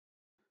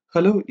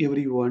Hello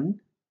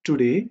everyone.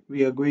 Today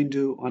we are going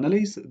to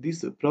analyze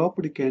this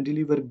propped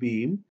cantilever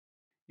beam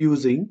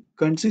using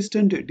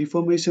consistent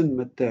deformation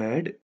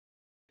method.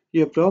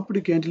 A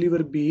propped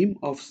cantilever beam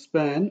of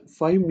span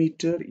 5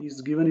 meter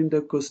is given in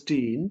the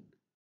question.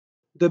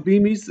 The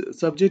beam is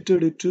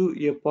subjected to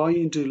a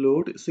point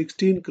load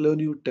 16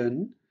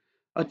 kN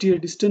at a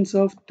distance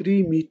of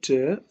 3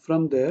 meter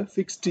from the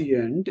fixed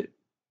end.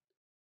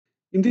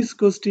 In this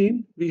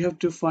question, we have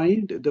to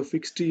find the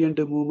fixed end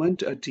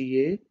moment at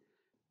A,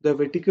 the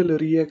vertical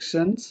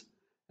reactions,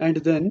 and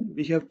then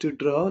we have to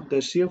draw the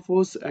shear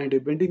force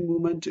and bending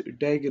moment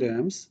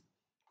diagrams.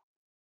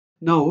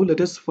 Now let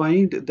us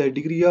find the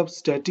degree of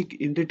static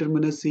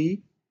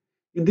indeterminacy.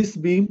 In this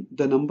beam,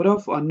 the number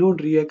of unknown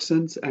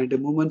reactions and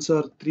moments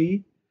are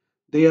 3.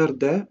 They are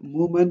the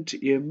moment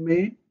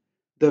MA,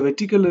 the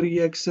vertical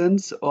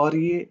reactions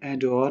RA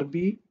and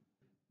RB.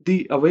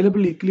 The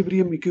available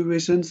equilibrium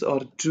equations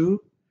are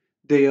 2.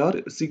 They are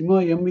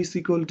sigma m is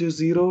equal to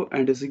 0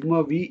 and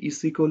sigma v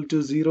is equal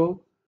to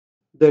 0.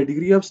 The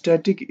degree of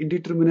static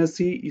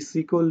indeterminacy is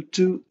equal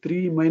to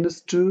 3 minus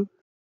 2.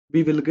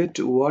 We will get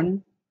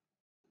 1.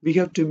 We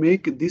have to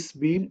make this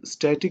beam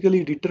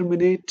statically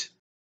determinate.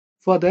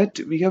 For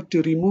that, we have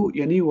to remove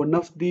any one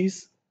of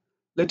these.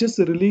 Let us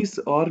release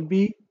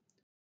RB.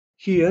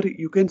 Here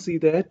you can see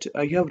that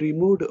I have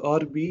removed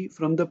RB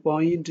from the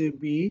point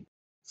B.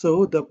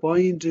 So the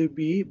point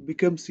B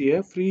becomes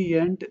a free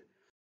end.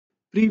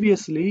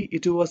 Previously,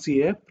 it was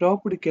a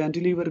propped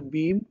cantilever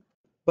beam,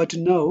 but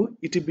now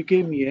it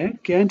became a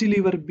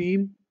cantilever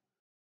beam.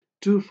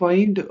 To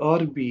find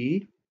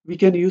RB, we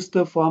can use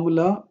the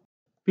formula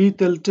P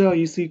delta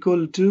is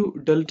equal to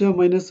delta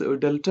minus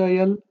delta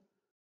L.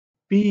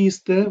 P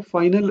is the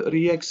final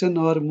reaction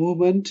or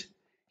movement.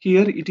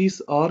 Here it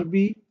is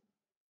RB.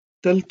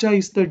 Delta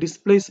is the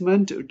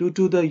displacement due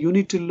to the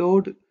unit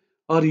load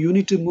or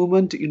unit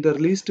movement in the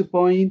released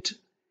point.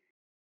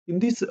 In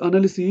this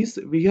analysis,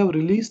 we have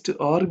released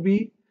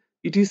RB.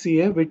 It is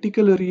a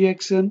vertical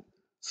reaction.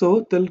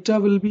 So delta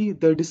will be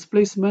the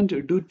displacement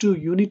due to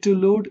unit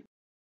load.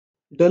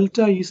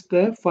 Delta is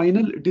the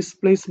final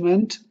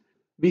displacement.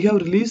 We have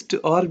released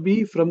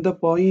RB from the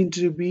point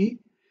B.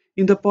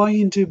 In the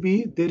point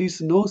B, there is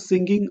no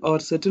sinking or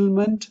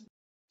settlement.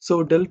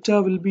 So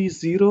delta will be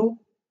 0.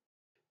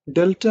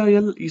 Delta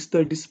L is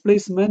the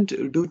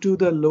displacement due to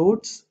the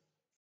loads.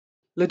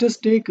 Let us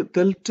take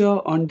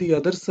delta on the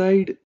other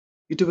side.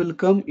 It will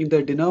come in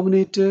the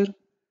denominator.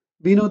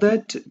 We know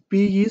that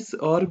P is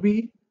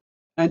RB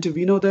and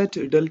we know that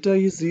delta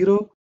is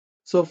 0.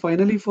 So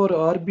finally for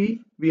RB,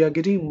 we are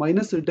getting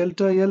minus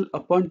delta L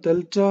upon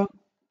delta.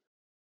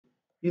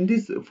 In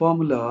this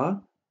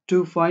formula,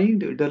 to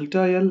find delta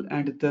L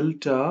and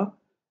delta,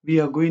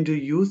 we are going to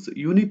use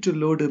unit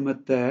load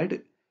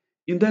method.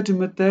 In that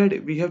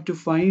method, we have to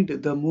find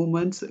the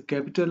moments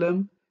capital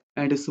M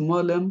and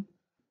small m.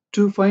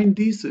 To find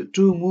these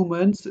two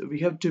moments, we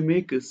have to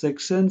make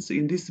sections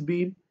in this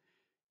beam.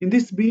 In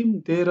this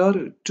beam, there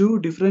are two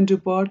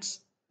different parts,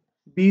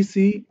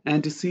 BC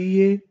and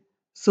CA.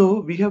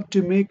 So we have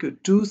to make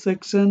two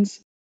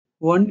sections,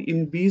 one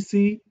in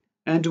BC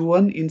and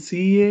one in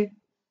CA.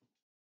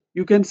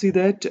 You can see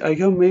that I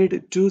have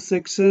made two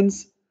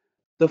sections,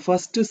 the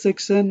first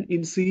section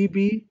in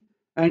CB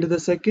and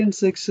the second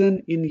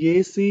section in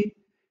AC.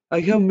 I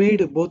have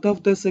made both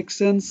of the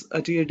sections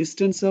at a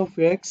distance of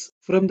x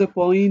from the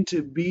point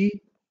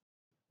B.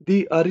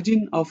 The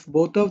origin of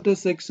both of the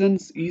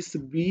sections is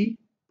B.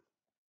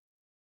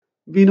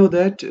 We know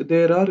that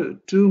there are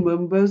two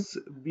members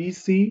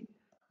BC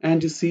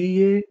and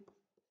CA.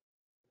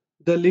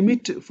 The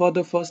limit for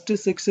the first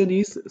section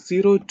is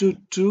 0 to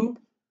 2.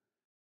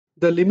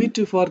 The limit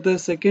for the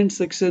second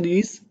section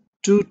is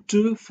 2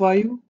 to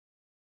 5.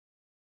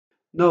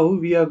 Now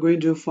we are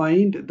going to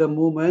find the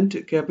moment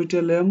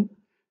capital M.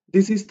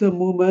 This is the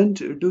moment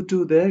due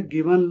to the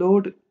given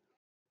load.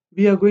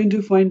 We are going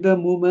to find the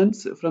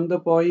moments from the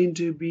point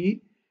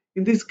B.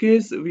 In this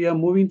case, we are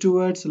moving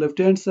towards left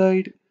hand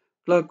side.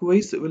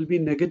 Clockwise will be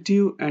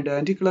negative and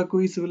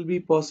anti-clockwise will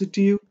be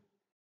positive.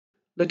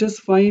 Let us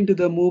find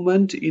the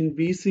moment in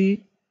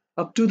BC.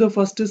 Up to the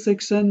first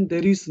section,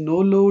 there is no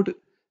load,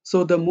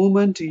 so the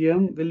moment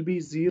M will be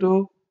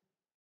 0.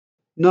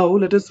 Now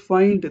let us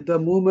find the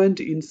moment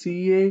in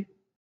CA.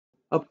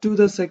 Up to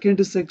the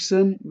second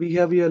section, we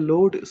have a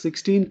load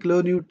 16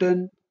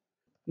 kN.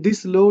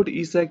 This load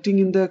is acting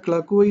in the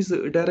clockwise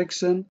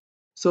direction,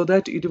 so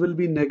that it will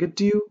be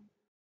negative.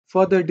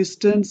 For the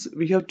distance,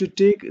 we have to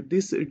take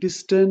this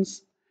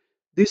distance.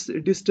 This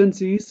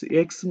distance is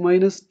x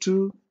minus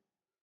 2.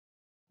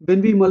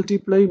 When we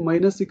multiply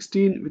minus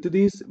 16 with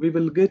this, we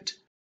will get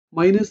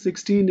minus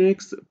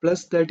 16x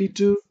plus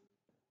 32.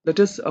 Let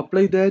us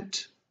apply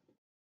that.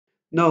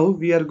 Now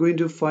we are going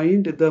to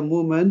find the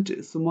moment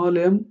small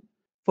m.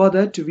 For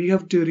that, we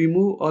have to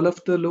remove all of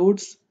the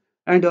loads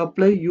and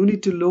apply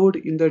unit load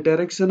in the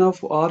direction of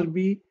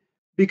RB.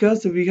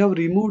 Because we have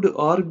removed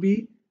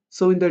RB,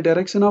 so in the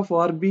direction of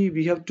RB,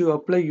 we have to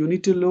apply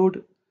unit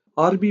load.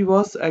 RB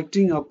was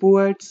acting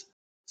upwards,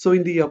 so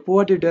in the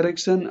upward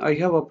direction, I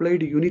have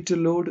applied unit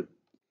load.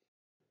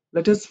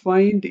 Let us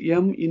find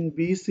M in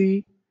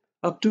BC.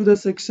 Up to the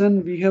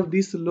section we have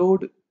this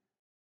load.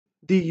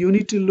 The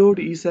unit load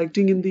is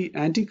acting in the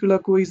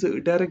anti-clockwise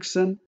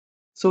direction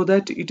so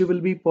that it will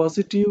be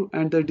positive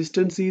and the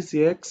distance is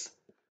x.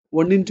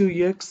 1 into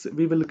x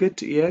we will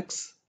get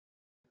x.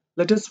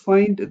 Let us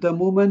find the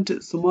moment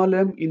small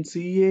m in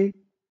CA.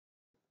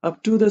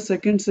 Up to the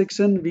second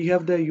section we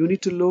have the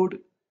unit load.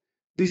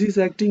 This is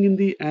acting in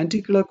the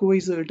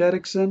anti-clockwise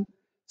direction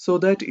so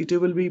that it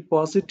will be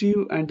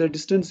positive and the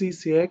distance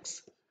is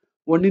x.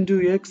 1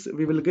 into x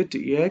we will get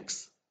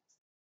x.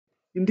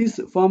 In this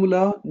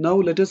formula, now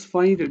let us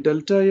find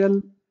delta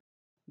L.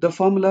 The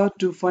formula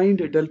to find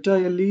delta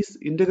L is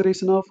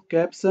integration of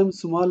caps M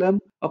small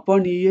m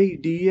upon EI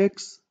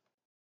dx.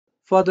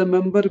 For the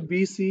member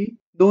BC,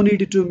 no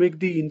need to make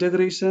the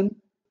integration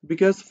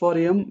because for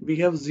m we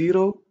have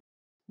 0.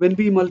 When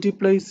we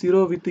multiply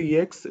 0 with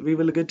x, we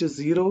will get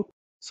 0.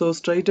 So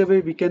straight away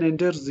we can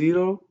enter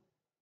 0.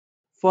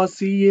 For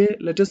CA,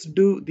 let us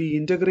do the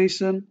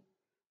integration.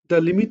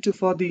 The limit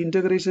for the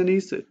integration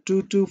is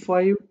 2 to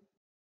 5.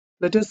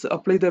 Let us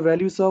apply the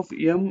values of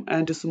m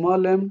and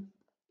small m.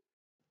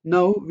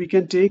 Now we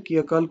can take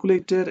a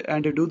calculator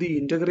and do the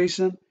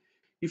integration.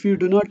 If you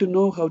do not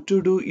know how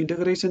to do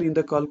integration in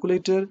the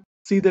calculator,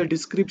 see the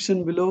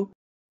description below.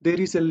 There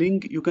is a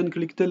link. You can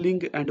click the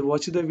link and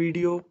watch the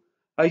video.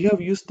 I have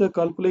used the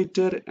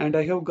calculator and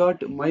I have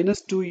got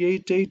minus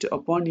 288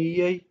 upon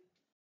EI.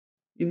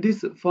 In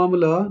this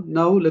formula,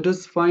 now let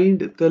us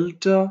find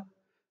delta.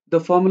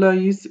 The formula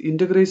is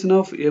integration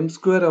of m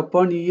square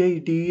upon EI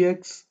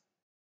dx.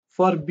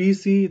 For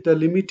BC, the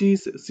limit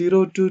is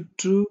 0 to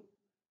 2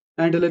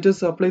 and let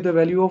us apply the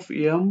value of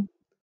m.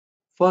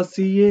 For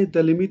CA,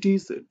 the limit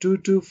is 2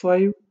 to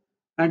 5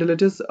 and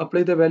let us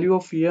apply the value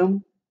of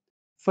m.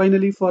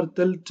 Finally, for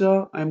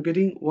delta, I am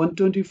getting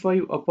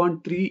 125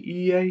 upon 3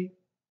 EI.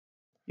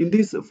 In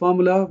this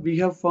formula, we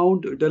have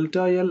found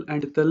delta L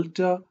and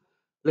delta.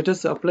 Let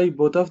us apply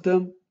both of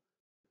them.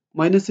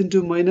 Minus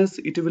into minus,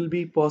 it will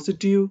be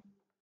positive.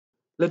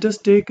 Let us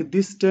take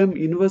this term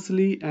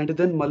inversely and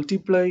then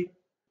multiply.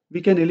 We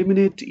can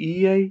eliminate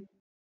EI.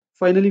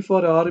 Finally,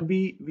 for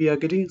RB, we are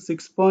getting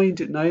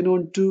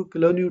 6.912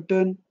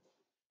 kilonewton.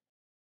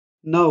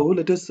 Now,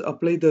 let us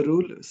apply the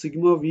rule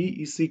sigma V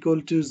is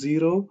equal to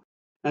 0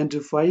 and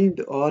find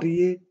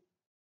RA.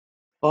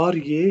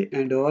 RA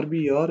and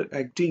RB are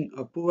acting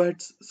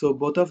upwards, so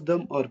both of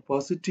them are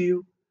positive.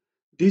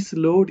 This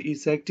load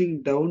is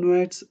acting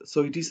downwards,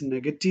 so it is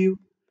negative.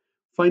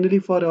 Finally,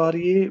 for RA,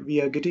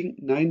 we are getting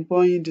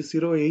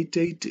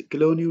 9.088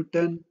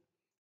 kilonewton.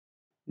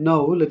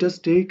 Now, let us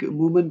take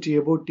moment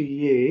about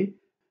A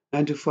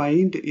and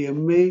find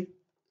MA.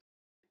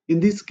 In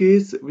this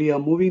case, we are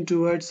moving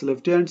towards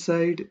left hand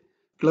side.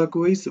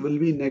 Clockwise will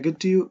be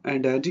negative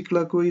and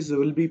anti-clockwise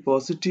will be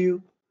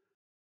positive.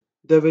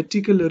 The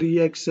vertical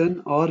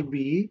reaction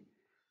RB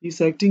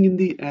is acting in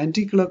the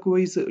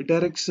anti-clockwise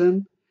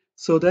direction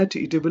so that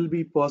it will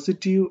be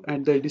positive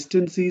and the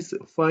distance is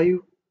 5.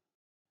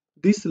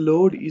 This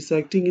load is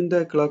acting in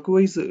the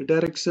clockwise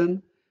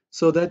direction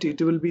so that it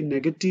will be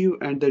negative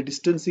and the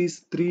distance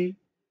is 3.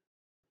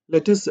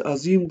 Let us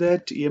assume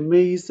that MA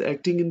is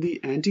acting in the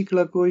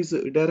anti-clockwise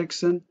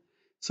direction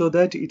so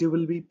that it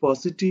will be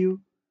positive.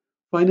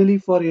 Finally,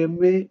 for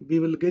MA, we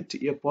will get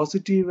a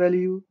positive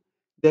value.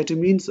 That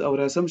means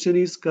our assumption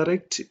is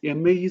correct.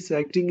 MA is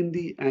acting in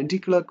the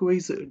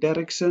anti-clockwise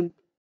direction.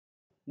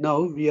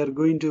 Now we are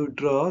going to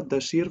draw the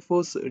shear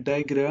force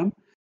diagram.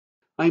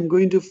 I am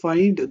going to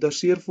find the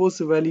shear force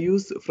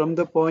values from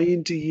the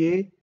point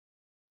A.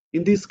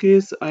 In this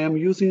case, I am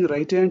using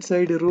right hand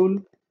side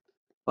rule.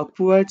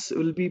 Upwards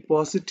will be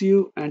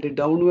positive and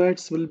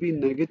downwards will be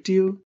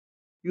negative.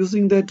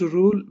 Using that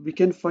rule, we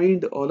can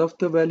find all of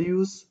the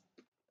values.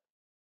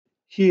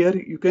 Here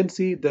you can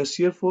see the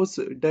shear force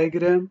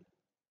diagram.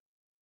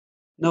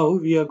 Now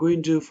we are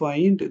going to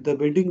find the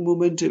bending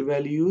moment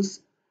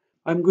values.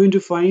 I'm going to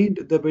find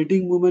the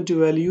bending moment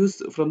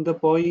values from the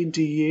point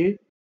A.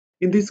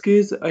 In this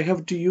case, I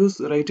have to use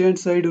right hand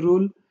side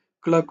rule.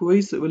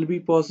 Clockwise will be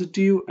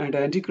positive and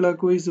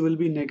anti-clockwise will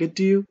be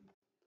negative.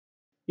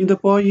 In the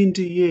point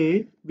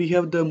A, we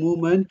have the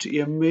moment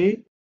MA.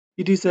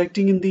 It is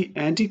acting in the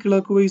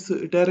anti-clockwise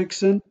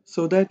direction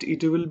so that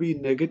it will be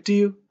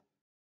negative.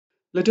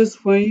 Let us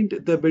find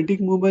the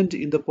bending moment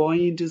in the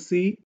point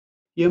C.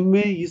 MA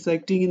is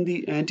acting in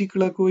the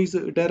anti-clockwise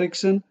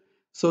direction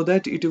so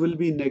that it will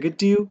be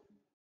negative.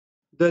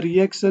 The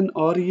reaction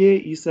RA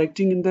is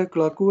acting in the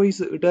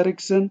clockwise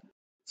direction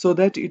so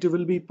that it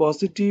will be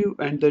positive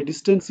and the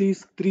distance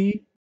is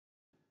 3.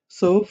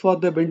 So for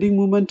the bending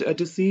moment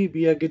at C,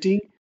 we are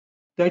getting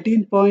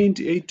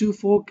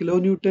 13.824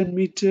 kilonewton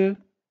meter.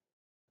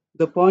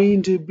 The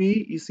point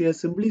B is a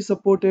simply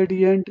supported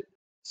end,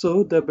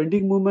 so the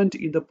bending moment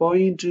in the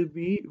point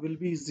B will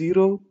be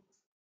 0.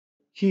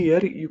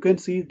 Here you can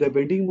see the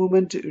bending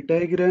moment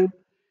diagram.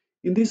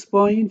 In this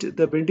point,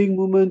 the bending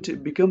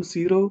moment becomes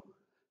 0.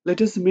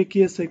 Let us make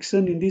a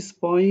section in this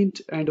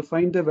point and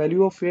find the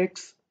value of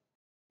x.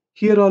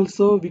 Here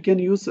also we can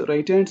use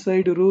right hand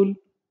side rule.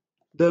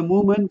 The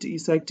movement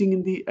is acting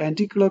in the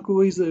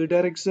anti-clockwise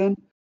direction,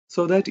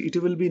 so that it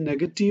will be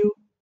negative.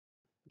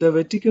 The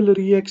vertical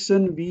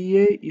reaction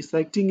VA is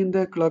acting in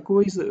the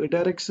clockwise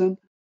direction,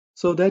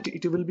 so that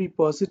it will be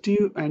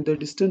positive, and the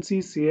distance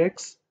is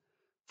x.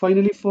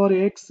 Finally, for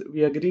x,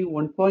 we are getting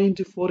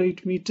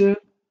 1.48 meter.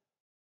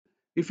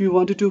 If you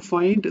wanted to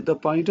find the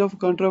point of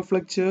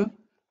contraflexure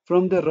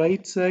from the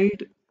right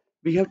side,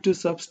 we have to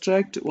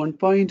subtract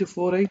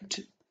 1.48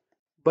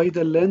 by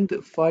the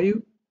length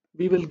 5.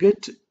 We will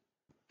get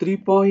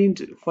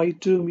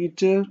 3.52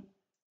 meter.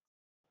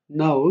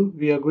 Now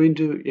we are going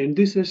to end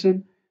this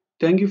session.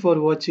 Thank you for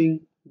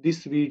watching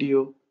this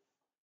video.